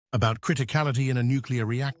About criticality in a nuclear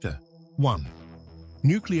reactor. 1.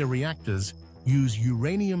 Nuclear reactors use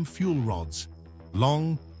uranium fuel rods,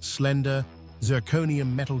 long, slender,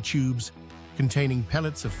 zirconium metal tubes containing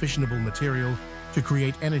pellets of fissionable material to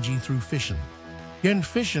create energy through fission. Again,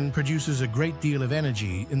 fission produces a great deal of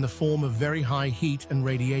energy in the form of very high heat and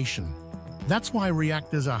radiation. That's why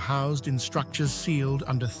reactors are housed in structures sealed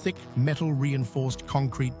under thick metal-reinforced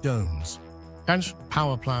concrete domes. And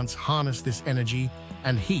power plants harness this energy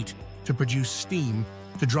and heat to produce steam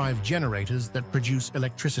to drive generators that produce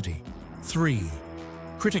electricity. 3.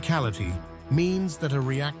 Criticality means that a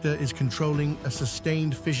reactor is controlling a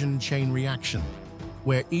sustained fission chain reaction,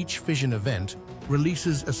 where each fission event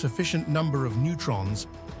releases a sufficient number of neutrons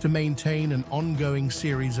to maintain an ongoing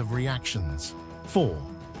series of reactions. 4.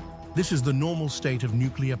 This is the normal state of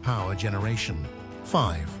nuclear power generation.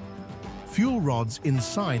 5. Fuel rods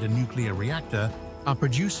inside a nuclear reactor are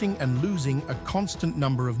producing and losing a constant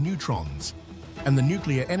number of neutrons, and the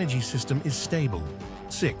nuclear energy system is stable.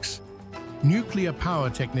 6. Nuclear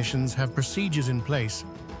power technicians have procedures in place,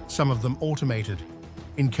 some of them automated,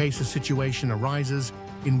 in case a situation arises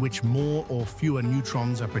in which more or fewer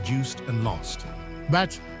neutrons are produced and lost.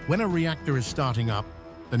 But when a reactor is starting up,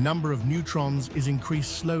 the number of neutrons is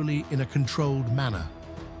increased slowly in a controlled manner.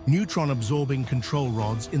 Neutron-absorbing control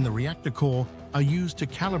rods in the reactor core are used to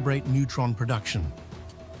calibrate neutron production.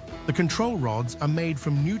 The control rods are made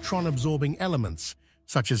from neutron-absorbing elements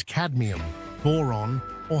such as cadmium, boron,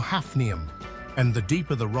 or hafnium, and the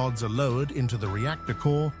deeper the rods are lowered into the reactor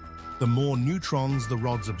core, the more neutrons the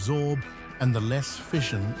rods absorb and the less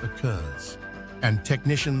fission occurs. And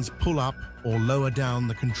technicians pull up or lower down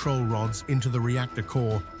the control rods into the reactor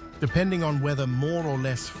core, depending on whether more or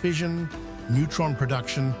less fission, neutron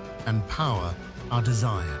production, and power are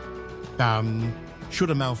desired.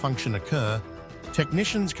 Should a malfunction occur,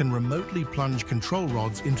 technicians can remotely plunge control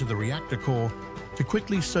rods into the reactor core to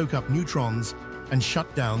quickly soak up neutrons and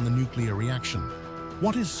shut down the nuclear reaction.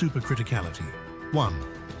 What is supercriticality? 1.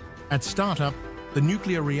 At startup, the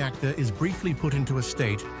nuclear reactor is briefly put into a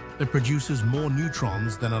state that produces more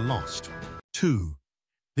neutrons than are lost. 2.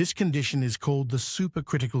 This condition is called the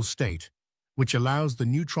supercritical state, which allows the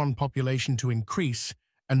neutron population to increase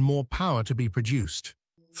and more power to be produced.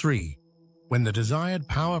 3. When the desired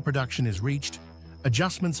power production is reached,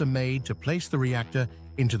 adjustments are made to place the reactor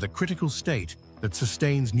into the critical state that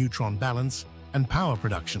sustains neutron balance and power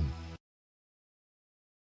production.